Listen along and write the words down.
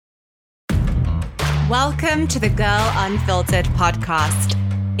Welcome to the Girl Unfiltered podcast.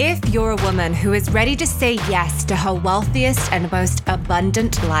 If you're a woman who is ready to say yes to her wealthiest and most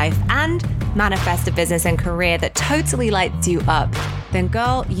abundant life and manifest a business and career that totally lights you up, then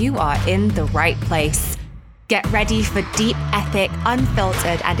girl, you are in the right place. Get ready for deep, epic,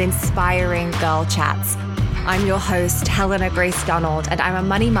 unfiltered, and inspiring girl chats. I'm your host, Helena Grace Donald, and I'm a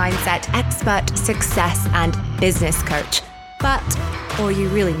money mindset expert, success, and business coach. But all you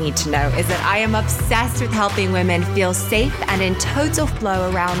really need to know is that I am obsessed with helping women feel safe and in total flow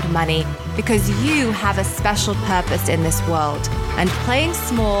around money because you have a special purpose in this world. And playing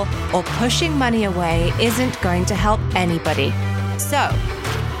small or pushing money away isn't going to help anybody. So,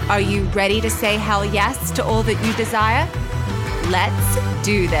 are you ready to say hell yes to all that you desire? Let's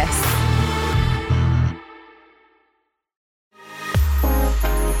do this.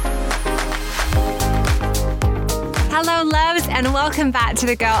 Hello, loves, and welcome back to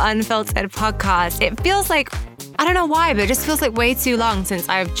the Girl Unfiltered podcast. It feels like, I don't know why, but it just feels like way too long since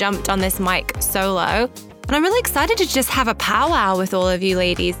I've jumped on this mic solo. And I'm really excited to just have a powwow with all of you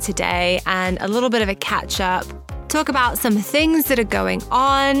ladies today and a little bit of a catch up, talk about some things that are going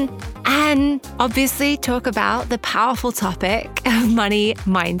on, and obviously talk about the powerful topic of money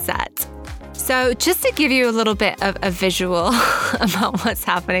mindset. So just to give you a little bit of a visual about what's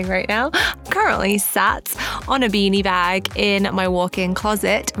happening right now, I'm currently sat on a beanie bag in my walk-in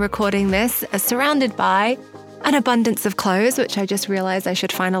closet recording this, surrounded by an abundance of clothes, which I just realized I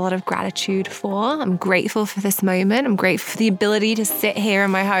should find a lot of gratitude for. I'm grateful for this moment. I'm grateful for the ability to sit here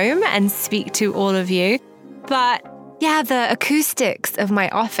in my home and speak to all of you. But yeah, the acoustics of my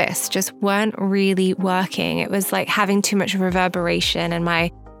office just weren't really working. It was like having too much reverberation, and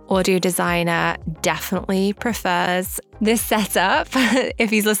my audio designer definitely prefers this setup. If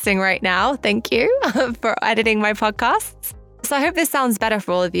he's listening right now, thank you for editing my podcasts. So I hope this sounds better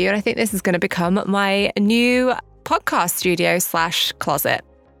for all of you. And I think this is going to become my new podcast studio / closet.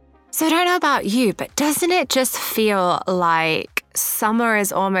 So I don't know about you, but doesn't it just feel like summer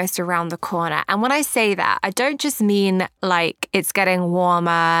is almost around the corner? And when I say that, I don't just mean like it's getting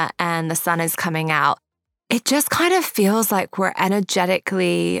warmer and the sun is coming out. It just kind of feels like we're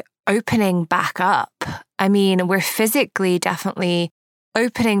energetically opening back up. I mean, we're physically definitely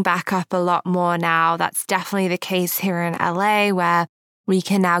opening back up a lot more now. That's definitely the case here in LA, where we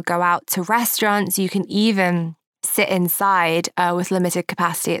can now go out to restaurants. You can even sit inside with limited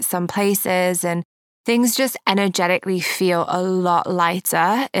capacity at some places. And things just energetically feel a lot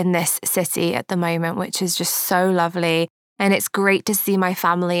lighter in this city at the moment, which is just so lovely. And it's great to see my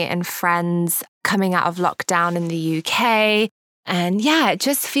family and friends coming out of lockdown in the UK. And yeah, it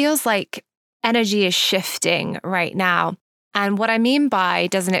just feels like energy is shifting right now. And what I mean by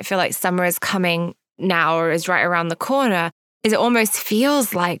doesn't it feel like summer is coming now or is right around the corner is it almost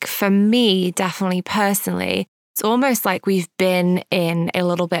feels like, for me, definitely personally, it's almost like we've been in a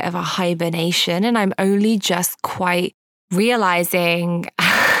little bit of a hibernation, and I'm only just quite realizing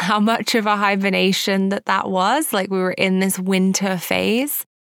how much of a hibernation that was. Like we were in this winter phase.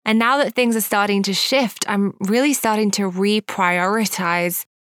 And now that things are starting to shift, I'm really starting to reprioritize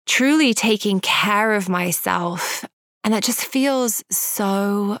truly taking care of myself. And that just feels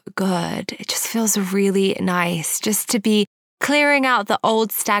so good. It just feels really nice just to be clearing out the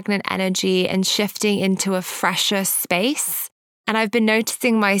old stagnant energy and shifting into a fresher space. And I've been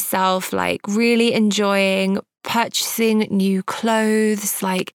noticing myself like really enjoying purchasing new clothes,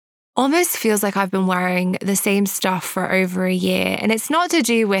 like almost feels like I've been wearing the same stuff for over a year. And it's not to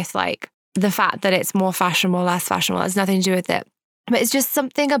do with like the fact that it's more fashionable, less fashionable. It has nothing to do with it. But it's just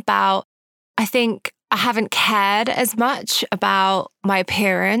something about, I think I haven't cared as much about my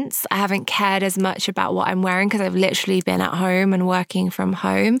appearance. I haven't cared as much about what I'm wearing because I've literally been at home and working from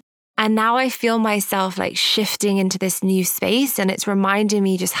home. And now I feel myself like shifting into this new space. And it's reminding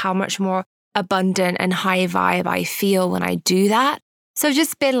me just how much more abundant and high vibe I feel when I do that. So I've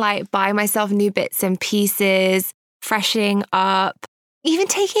just been like buying myself new bits and pieces, freshening up, even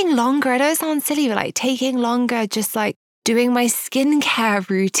taking longer. I know it sounds silly, but like taking longer, just like doing my skincare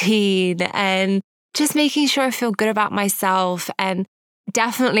routine and just making sure I feel good about myself. And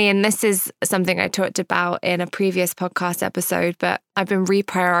definitely, and this is something I talked about in a previous podcast episode, but I've been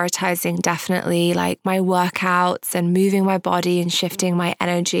reprioritizing definitely like my workouts and moving my body and shifting my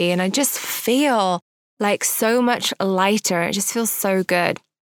energy. And I just feel like so much lighter. It just feels so good.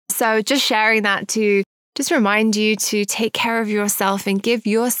 So just sharing that to just remind you to take care of yourself and give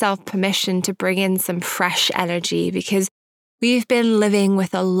yourself permission to bring in some fresh energy, because we've been living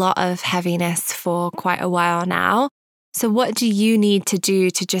with a lot of heaviness for quite a while now. So what do you need to do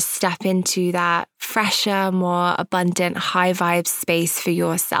to just step into that fresher, more abundant, high vibe space for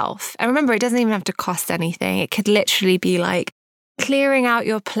yourself? And remember, it doesn't even have to cost anything. It could literally be like clearing out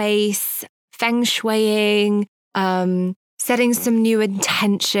your place, feng shuiing, setting some new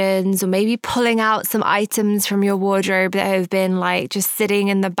intentions, or maybe pulling out some items from your wardrobe that have been like just sitting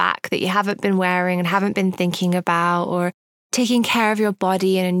in the back that you haven't been wearing and haven't been thinking about, or taking care of your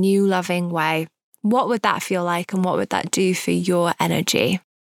body in a new loving way. What would that feel like, and what would that do for your energy?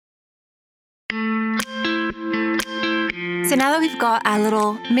 So now that we've got our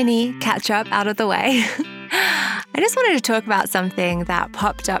little mini catch up out of the way, I just wanted to talk about something that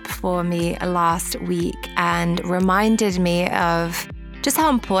popped up for me last week and reminded me of just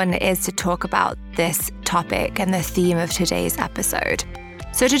how important it is to talk about this topic and the theme of today's episode.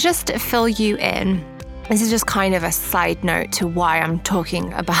 So to just fill you in, this is just kind of a side note to why I'm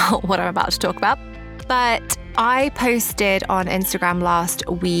talking about what I'm about to talk about. But I posted on Instagram last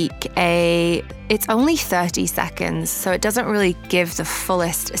week it's only 30 seconds, so it doesn't really give the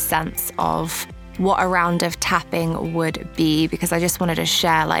fullest sense of what a round of tapping would be, because I just wanted to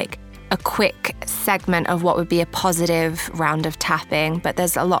share like a quick segment of what would be a positive round of tapping, but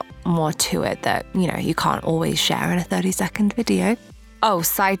there's a lot more to it that, you can't always share in a 30-second video. Oh,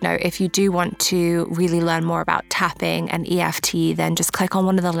 side note, if you do want to really learn more about tapping and EFT, then just click on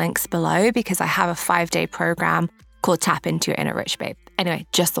one of the links below, because I have a 5-day program called Tap Into Your Inner Rich Babe. Anyway,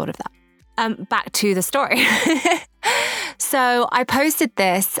 just thought of that. Back to the story. So I posted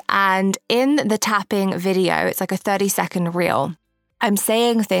this, and in the tapping video, it's like a 30-second reel. I'm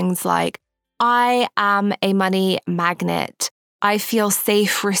saying things like, I am a money magnet. I feel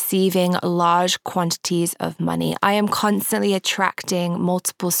safe receiving large quantities of money. I am constantly attracting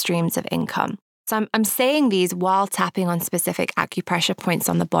multiple streams of income. So I'm saying these while tapping on specific acupressure points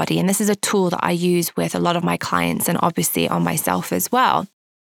on the body. And this is a tool that I use with a lot of my clients and obviously on myself as well.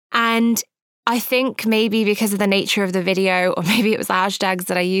 And I think maybe because of the nature of the video, or maybe it was the hashtags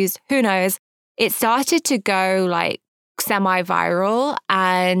that I used, who knows, it started to go like semi-viral,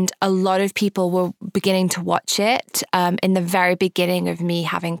 and a lot of people were beginning to watch it in the very beginning of me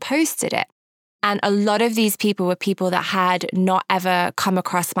having posted it. And a lot of these people were people that had not ever come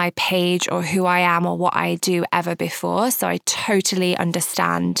across my page or who I am or what I do ever before. So I totally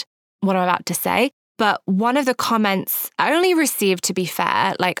understand what I'm about to say. But one of the comments I only received, to be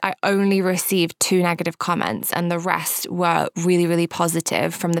fair, I only received 2 negative comments, and the rest were really, really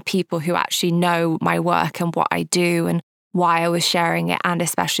positive from the people who actually know my work and what I do and why I was sharing it, and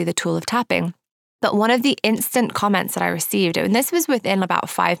especially the tool of tapping. But one of the instant comments that I received, and this was within about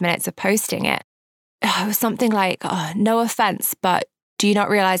 5 minutes of posting it, it was something like, no offense, but do you not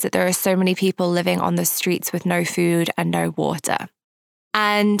realize that there are so many people living on the streets with no food and no water?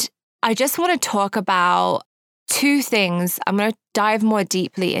 And I just want to talk about 2 things. I'm going to dive more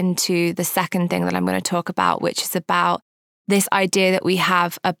deeply into the second thing that I'm going to talk about, which is about this idea that we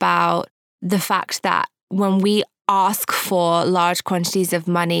have about the fact that when we ask for large quantities of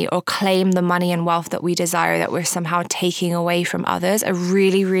money or claim the money and wealth that we desire, that we're somehow taking away from others. I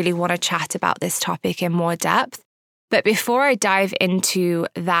really, really want to chat about this topic in more depth. But before I dive into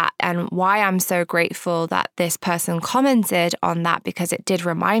that and why I'm so grateful that this person commented on that, because it did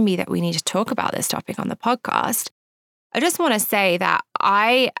remind me that we need to talk about this topic on the podcast, I just want to say that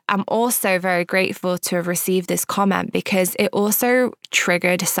I am also very grateful to have received this comment, because it also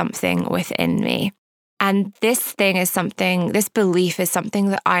triggered something within me. And this belief is something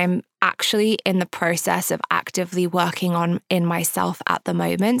that I'm actually in the process of actively working on in myself at the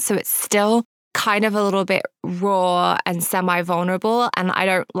moment. So it's still kind of a little bit raw and semi-vulnerable, and I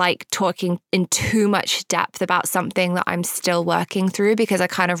don't like talking in too much depth about something that I'm still working through, because I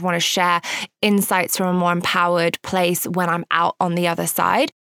kind of want to share insights from a more empowered place when I'm out on the other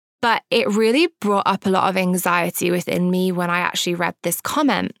side. But it really brought up a lot of anxiety within me when I actually read this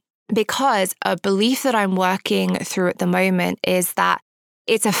comment, because a belief that I'm working through at the moment is that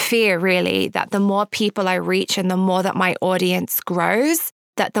it's a fear, really, that the more people I reach and the more that my audience grows,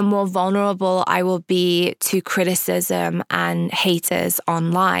 that the more vulnerable I will be to criticism and haters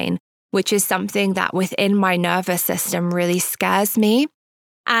online, which is something that within my nervous system really scares me.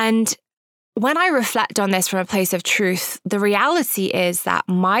 And when I reflect on this from a place of truth, the reality is that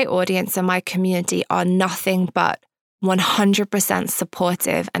my audience and my community are nothing but 100%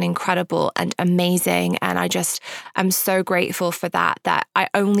 supportive and incredible and amazing. And I'm so grateful for that I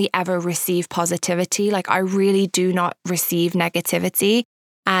only ever receive positivity. I really do not receive negativity.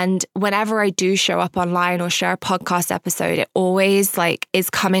 And whenever I do show up online or share a podcast episode, it always is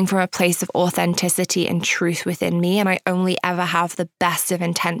coming from a place of authenticity and truth within me. And I only ever have the best of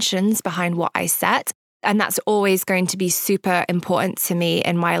intentions behind what I set. And that's always going to be super important to me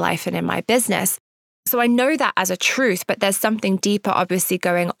in my life and in my business. So I know that as a truth, but there's something deeper obviously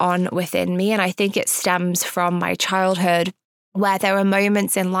going on within me. And I think it stems from my childhood, where there were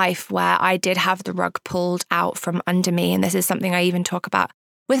moments in life where I did have the rug pulled out from under me. And this is something I even talk about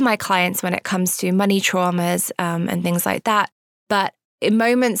with my clients when it comes to money traumas and things like that. But in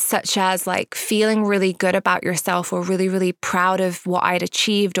moments such as like feeling really good about yourself or really, really proud of what I'd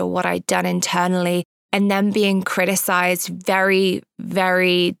achieved or what I'd done internally, and then being criticized very,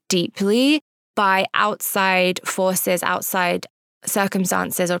 very deeply by outside forces, outside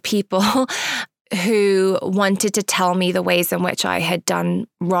circumstances or people who wanted to tell me the ways in which I had done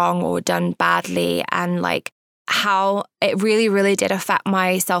wrong or done badly, and like how it really, really did affect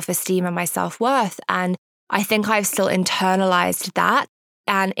my self-esteem and my self-worth. And I think I've still internalized that,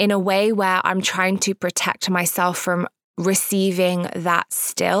 and in a way where I'm trying to protect myself from receiving that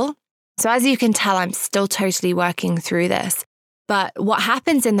still. So as you can tell, I'm still totally working through this. But what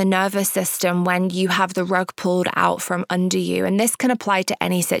happens in the nervous system when you have the rug pulled out from under you, and this can apply to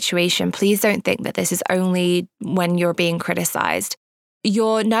any situation, please don't think that this is only when you're being criticized.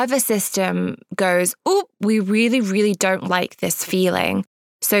 Your nervous system goes, oh, we really, really don't like this feeling.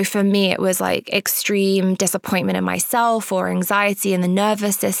 So for me, it was like extreme disappointment in myself or anxiety in the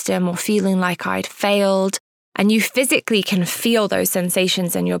nervous system or feeling like I'd failed. And you physically can feel those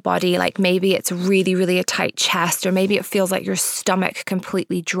sensations in your body. Like maybe it's really, really a tight chest, or maybe it feels like your stomach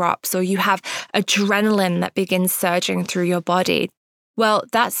completely drops, or you have adrenaline that begins surging through your body. Well,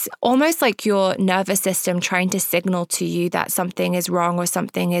 that's almost like your nervous system trying to signal to you that something is wrong or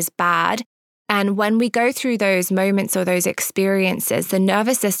something is bad. And when we go through those moments or those experiences, the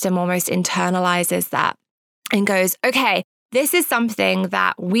nervous system almost internalizes that and goes, okay, this is something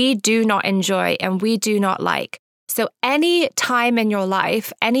that we do not enjoy and we do not like. So any time in your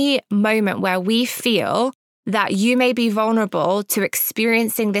life, any moment where we feel that you may be vulnerable to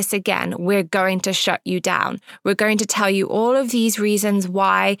experiencing this again, we're going to shut you down. We're going to tell you all of these reasons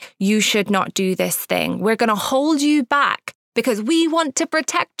why you should not do this thing. We're going to hold you back because we want to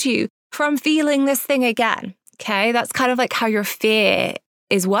protect you from feeling this thing again. Okay, that's kind of like how your fear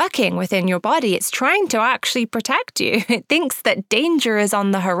is working within your body. It's trying to actually protect you. It thinks that danger is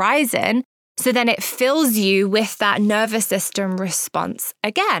on the horizon. So then it fills you with that nervous system response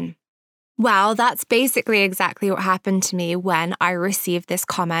again. Well, that's basically exactly what happened to me when I received this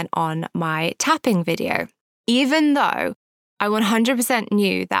comment on my tapping video. Even though I 100%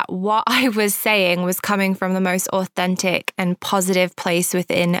 knew that what I was saying was coming from the most authentic and positive place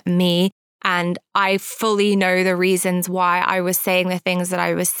within me, and I fully know the reasons why I was saying the things that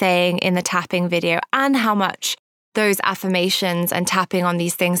I was saying in the tapping video and how much those affirmations and tapping on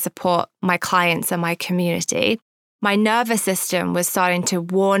these things support my clients and my community. My nervous system was starting to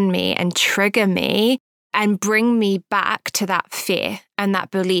warn me and trigger me and bring me back to that fear and that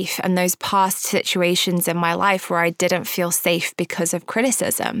belief and those past situations in my life where I didn't feel safe because of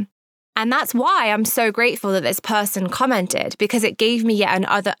criticism. And that's why I'm so grateful that this person commented, because it gave me yet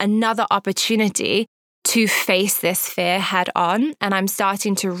another opportunity to face this fear head on. And I'm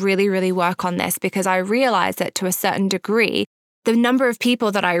starting to really, really work on this because I realize that to a certain degree, the number of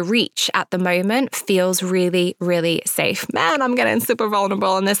people that I reach at the moment feels really, really safe. Man, I'm getting super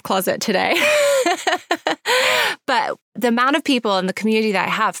vulnerable in this closet today. But the amount of people in the community that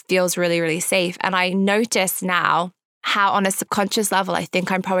I have feels really, really safe. And I notice now how on a subconscious level, I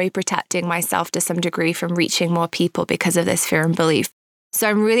think I'm probably protecting myself to some degree from reaching more people because of this fear and belief. So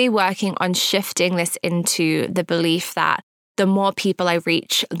I'm really working on shifting this into the belief that the more people I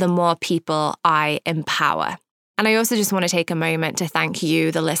reach, the more people I empower. And I also just want to take a moment to thank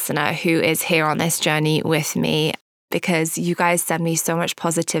you, the listener, who is here on this journey with me, because you guys send me so much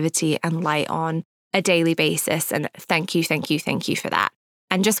positivity and light on a daily basis. And thank you for that.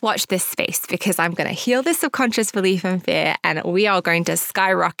 And just watch this space, because I'm going to heal this subconscious belief and fear, and we are going to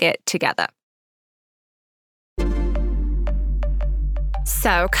skyrocket together.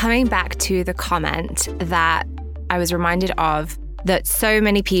 So coming back to the comment that I was reminded of, that so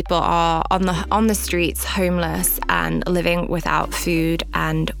many people are on the streets, homeless and living without food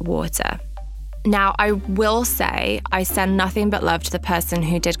and water. Now, I will say I send nothing but love to the person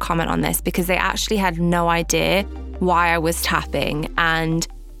who did comment on this, because they actually had no idea why I was tapping and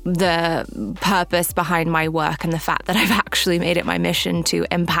the purpose behind my work and the fact that I've actually made it my mission to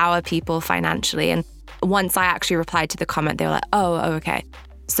empower people financially. And once I actually replied to the comment, they were like, oh, okay.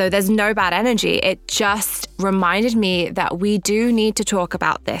 So there's no bad energy. It just reminded me that we do need to talk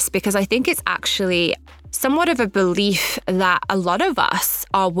about this, because I think it's actually somewhat of a belief that a lot of us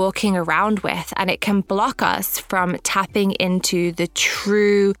are walking around with, and it can block us from tapping into the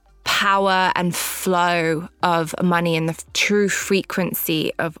true power and flow of money and the true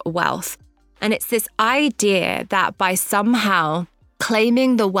frequency of wealth. And it's this idea that by somehow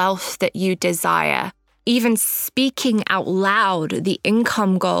claiming the wealth that you desire, even speaking out loud the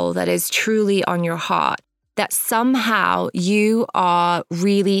income goal that is truly on your heart, that somehow you are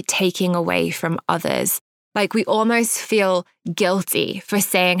really taking away from others. Like we almost feel guilty for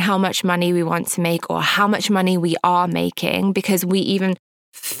saying how much money we want to make or how much money we are making, because we even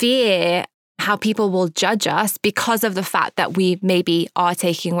fear how people will judge us because of the fact that we maybe are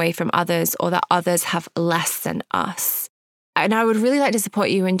taking away from others or that others have less than us. And I would really like to support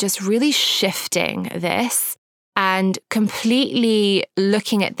you in just really shifting this and completely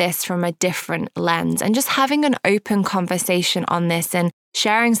looking at this from a different lens and just having an open conversation on this and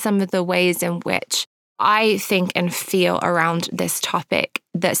sharing some of the ways in which I think and feel around this topic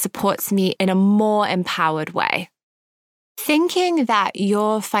that supports me in a more empowered way. Thinking that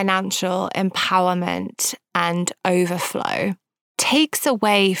your financial empowerment and overflow takes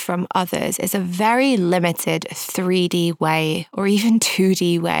away from others is a very limited 3D way or even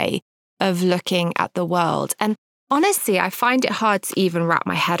 2D way of looking at the world. And honestly, I find it hard to even wrap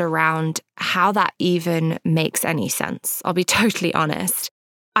my head around how that even makes any sense. I'll be totally honest.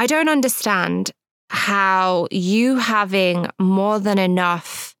 I don't understand how you having more than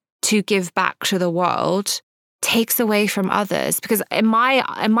enough to give back to the world takes away from others. Because in my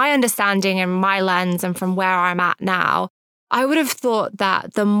understanding and my lens and from where I'm at now, I would have thought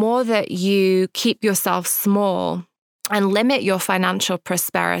that the more that you keep yourself small and limit your financial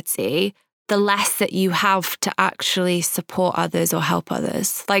prosperity, the less that you have to actually support others or help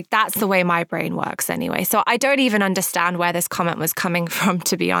others. Like that's the way my brain works anyway. So I don't even understand where this comment was coming from,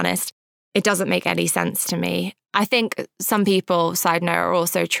 to be honest. It doesn't make any sense to me. I think some people, side note, are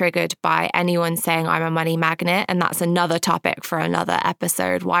also triggered by anyone saying I'm a money magnet. And that's another topic for another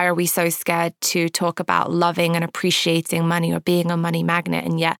episode. Why are we so scared to talk about loving and appreciating money or being a money magnet?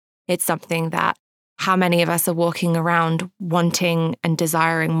 And yet it's something that how many of us are walking around wanting and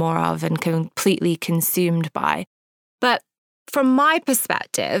desiring more of and completely consumed by. But from my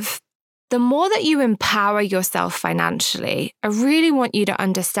perspective, the more that you empower yourself financially, I really want you to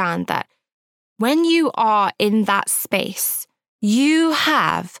understand that when you are in that space, you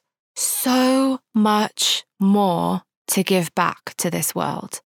have so much more to give back to this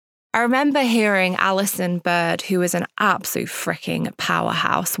world. I remember hearing Alison Bird, who is an absolute freaking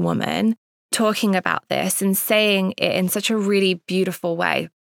powerhouse woman, talking about this and saying it in such a really beautiful way.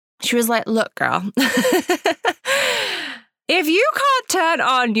 She was like, look, girl, if you can't turn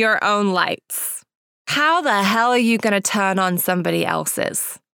on your own lights, how the hell are you going to turn on somebody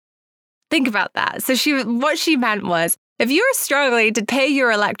else's? Think about that. So what she meant was, if you're struggling to pay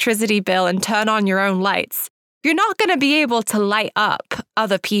your electricity bill and turn on your own lights, you're not going to be able to light up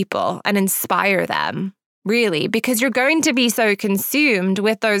other people and inspire them, really, because you're going to be so consumed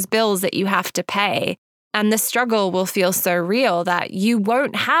with those bills that you have to pay. And the struggle will feel so real that you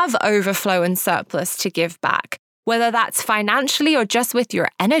won't have overflow and surplus to give back, whether that's financially or just with your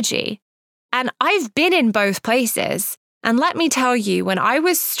energy. And I've been in both places. And let me tell you, when I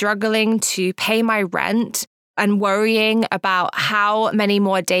was struggling to pay my rent and worrying about how many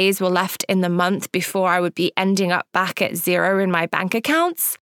more days were left in the month before I would be ending up back at zero in my bank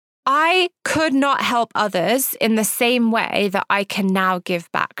accounts, I could not help others in the same way that I can now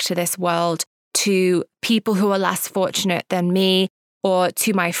give back to this world, to people who are less fortunate than me, or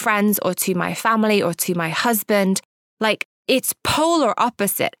to my friends, or to my family, or to my husband. Like, it's polar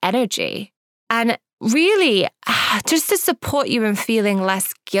opposite energy. And really, just to support you in feeling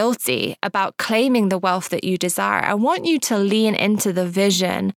less guilty about claiming the wealth that you desire, I want you to lean into the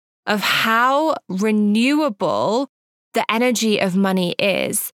vision of how renewable the energy of money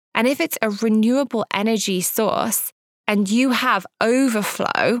is. And if it's a renewable energy source and you have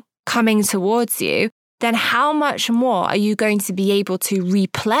overflow coming towards you, then how much more are you going to be able to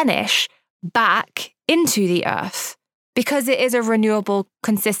replenish back into the earth? Because it is a renewable,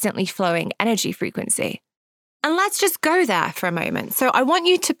 consistently flowing energy frequency. And let's just go there for a moment. So I want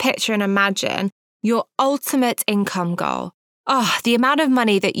you to picture and imagine your ultimate income goal. Oh, the amount of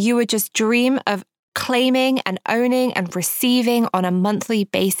money that you would just dream of claiming and owning and receiving on a monthly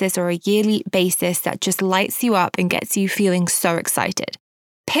basis or a yearly basis that just lights you up and gets you feeling so excited.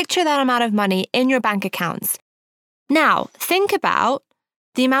 Picture that amount of money in your bank accounts. Now, think about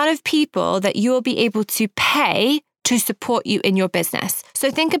the amount of people that you will be able to pay to support you in your business. So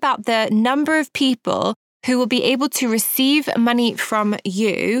think about the number of people who will be able to receive money from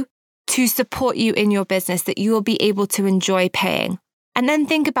you to support you in your business that you will be able to enjoy paying. And then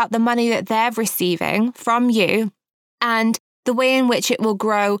think about the money that they're receiving from you and the way in which it will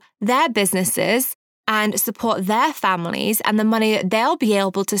grow their businesses and support their families and the money that they'll be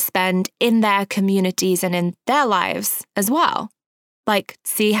able to spend in their communities and in their lives as well. Like,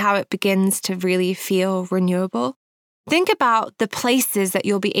 see how it begins to really feel renewable? Think about the places that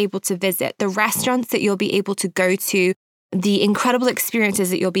you'll be able to visit, the restaurants that you'll be able to go to, the incredible experiences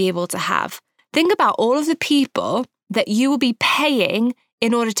that you'll be able to have. Think about all of the people that you will be paying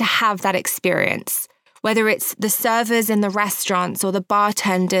in order to have that experience, whether it's the servers in the restaurants or the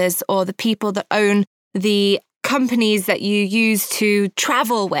bartenders or the people that own the companies that you use to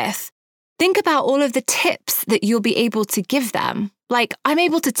travel with. Think about all of the tips that you'll be able to give them. Like, I'm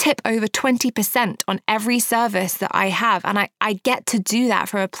able to tip over 20% on every service that I have, and I get to do that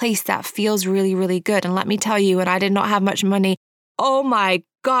from a place that feels really, really good. And let me tell you, when I did not have much money, oh my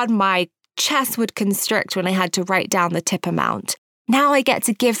God, my chest would constrict when I had to write down the tip amount. Now I get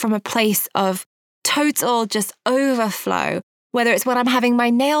to give from a place of total just overflow, whether it's when I'm having my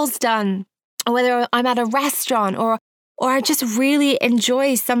nails done, or whether I'm at a restaurant, or I just really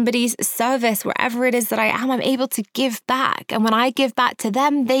enjoy somebody's service wherever it is that I am. I'm able to give back. And when I give back to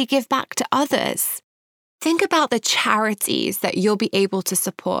them, they give back to others. Think about the charities that you'll be able to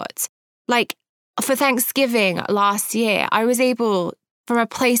support. Like, for Thanksgiving last year, I was able, from a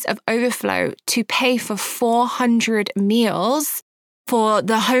place of overflow, to pay for 400 meals for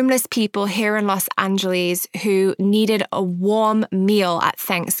the homeless people here in Los Angeles who needed a warm meal at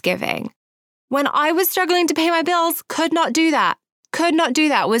Thanksgiving. When I was struggling to pay my bills, could not do that,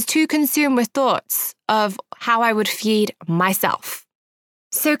 was too consumed with thoughts of how I would feed myself.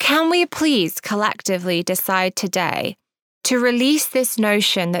 So can we please collectively decide today to release this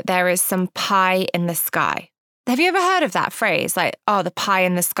notion that there is some pie in the sky? Have you ever heard of that phrase? Like, oh, the pie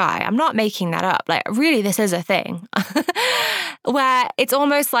in the sky. I'm not making that up. Like, really, this is a thing. Where it's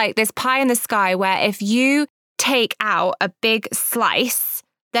almost like this pie in the sky where if you take out a big slice,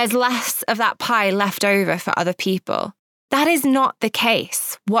 there's less of that pie left over for other people. That is not the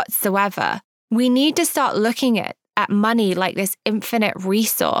case whatsoever. We need to start looking at money like this infinite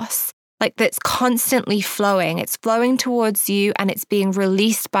resource, like that's constantly flowing. It's flowing towards you and it's being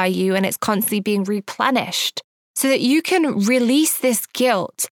released by you and it's constantly being replenished so that you can release this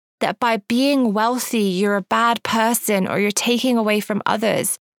guilt that by being wealthy, you're a bad person or you're taking away from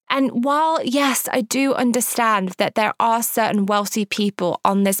others. And while, yes, I do understand that there are certain wealthy people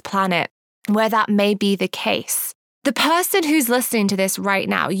on this planet where that may be the case, the person who's listening to this right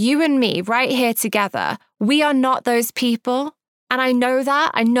now, you and me right here together, we are not those people. And I know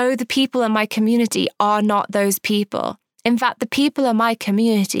that. I know the people in my community are not those people. In fact, the people in my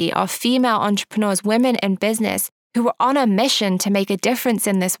community are female entrepreneurs, women in business who are on a mission to make a difference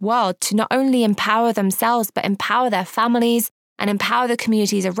in this world, to not only empower themselves, but empower their families and empower the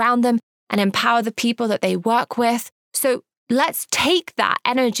communities around them and empower the people that they work with. So let's take that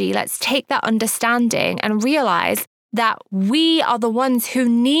energy, let's take that understanding and realize that we are the ones who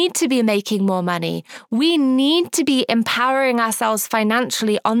need to be making more money. We need to be empowering ourselves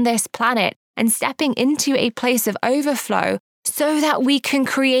financially on this planet and stepping into a place of overflow so that we can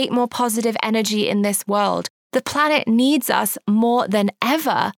create more positive energy in this world. The planet needs us more than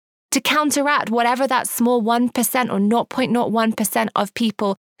ever to counteract whatever that small 1% or 0.01% of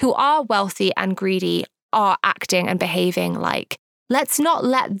people who are wealthy and greedy are acting and behaving like. Let's not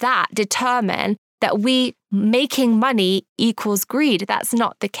let that determine that we making money equals greed. That's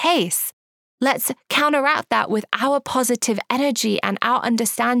not the case. Let's counteract that with our positive energy and our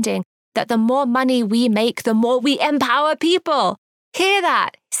understanding that the more money we make, the more we empower people. Hear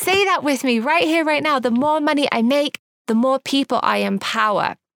that. Say that with me right here, right now. The more money I make, the more people I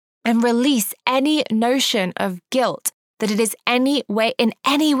empower. And release any notion of guilt that it is in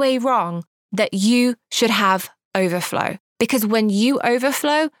any way wrong that you should have overflow. Because when you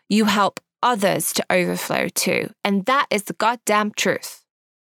overflow, you help others to overflow too. And that is the goddamn truth.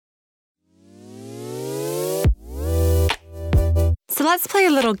 So let's play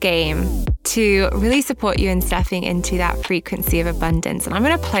a little game to really support you in stepping into that frequency of abundance. And I'm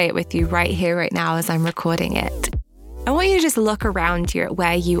going to play it with you right here, right now, as I'm recording it. I want you to just look around you at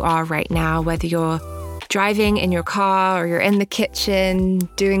where you are right now, whether you're driving in your car or you're in the kitchen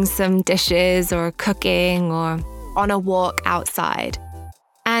doing some dishes or cooking or on a walk outside.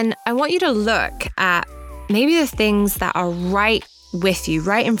 And I want you to look at maybe the things that are right with you,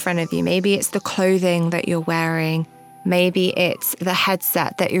 right in front of you. Maybe it's the clothing that you're wearing. Maybe it's the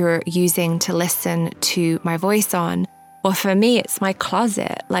headset that you're using to listen to my voice on. Or for me, it's my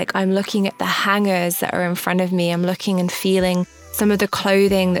closet. Like I'm looking at the hangers that are in front of me. I'm looking and feeling some of the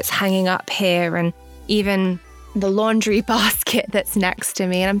clothing that's hanging up here and even the laundry basket that's next to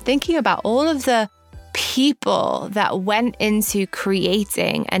me. And I'm thinking about all of the people that went into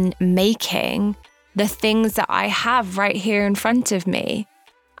creating and making the things that I have right here in front of me.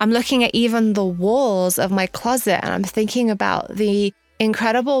 I'm looking at even the walls of my closet and I'm thinking about the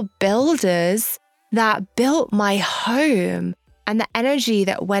incredible builders that built my home and the energy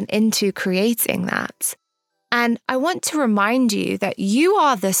that went into creating that. And I want to remind you that you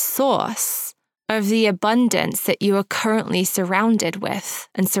are the source of the abundance that you are currently surrounded with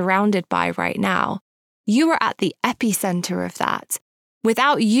and surrounded by right now. You are at the epicenter of that.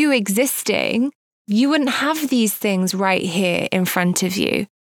 Without you existing, you wouldn't have these things right here in front of you.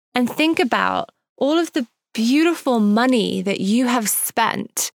 And think about all of the beautiful money that you have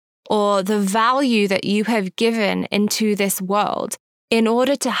spent or the value that you have given into this world in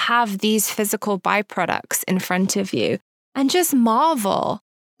order to have these physical byproducts in front of you. And just marvel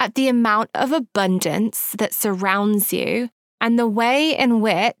at the amount of abundance that surrounds you and the way in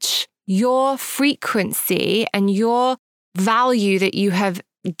which your frequency and your value that you have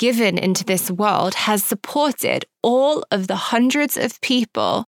given into this world has supported all of the hundreds of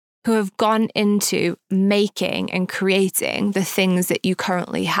people who have gone into making and creating the things that you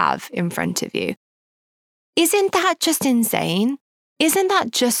currently have in front of you. Isn't that just insane? Isn't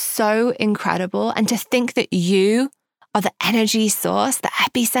that just so incredible? And to think that you are the energy source, the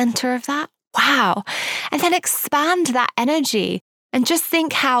epicenter of that? Wow. And then expand that energy and just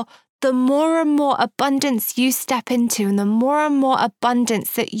think how the more and more abundance you step into and the more and more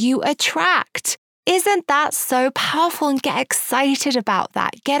abundance that you attract. Isn't that so powerful? And get excited about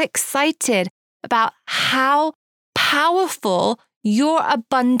that. Get excited about how powerful your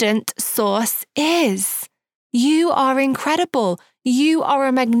abundant source is. You are incredible. You are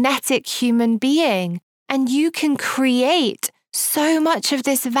a magnetic human being, and you can create so much of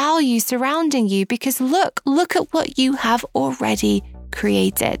this value surrounding you because look at what you have already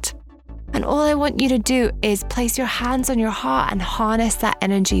created. And all I want you to do is place your hands on your heart and harness that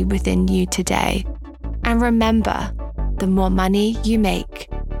energy within you today. And remember, the more money you make,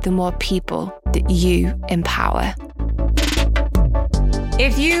 the more people that you empower.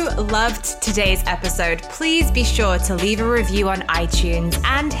 If you loved today's episode, please be sure to leave a review on iTunes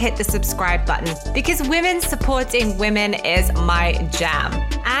and hit the subscribe button because women supporting women is my jam.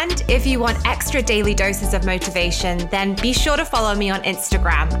 And if you want extra daily doses of motivation, then be sure to follow me on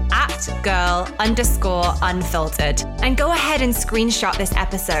Instagram @girl_unfiltered. And go ahead and screenshot this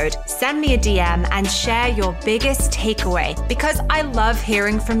episode, send me a DM and share your biggest takeaway because I love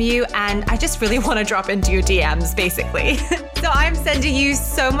hearing from you and I just really want to drop into your DMs basically. So I'm sending you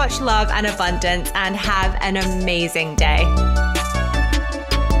so much love and abundance and have an amazing day.